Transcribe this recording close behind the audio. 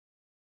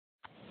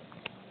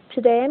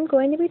Today I'm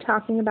going to be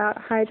talking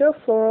about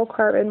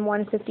hydrofluorocarbon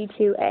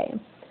 152A.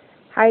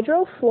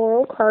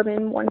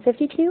 Hydrofluorocarbon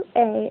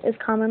 152A is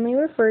commonly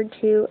referred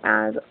to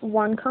as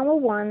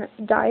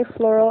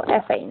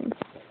 1,1-difluoroethane.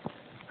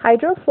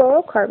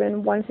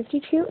 Hydrofluorocarbon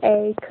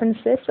 152A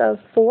consists of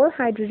 4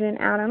 hydrogen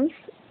atoms,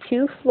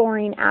 2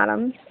 fluorine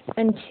atoms,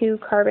 and 2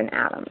 carbon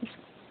atoms.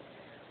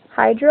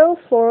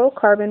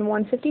 Hydrofluorocarbon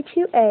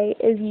 152A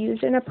is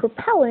used in a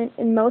propellant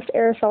in most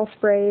aerosol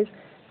sprays,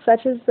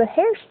 such as the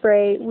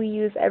hairspray we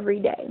use every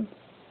day.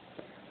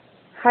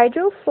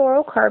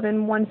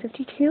 Hydrofluorocarbon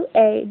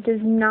 152A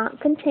does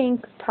not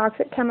contain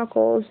toxic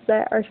chemicals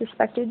that are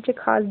suspected to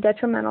cause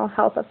detrimental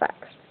health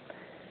effects.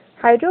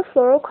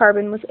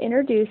 Hydrofluorocarbon was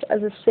introduced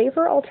as a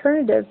safer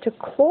alternative to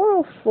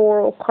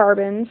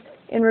chlorofluorocarbons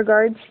in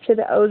regards to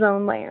the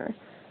ozone layer.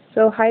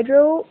 So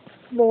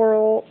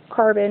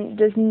hydrofluorocarbon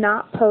does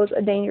not pose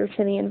a danger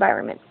to the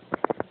environment.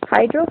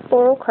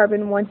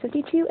 Hydrofluorocarbon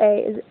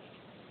 152A is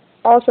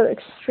also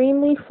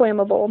extremely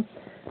flammable.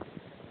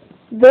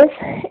 This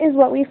is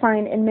what we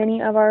find in many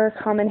of our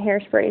common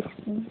hairsprays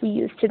we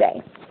use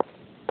today.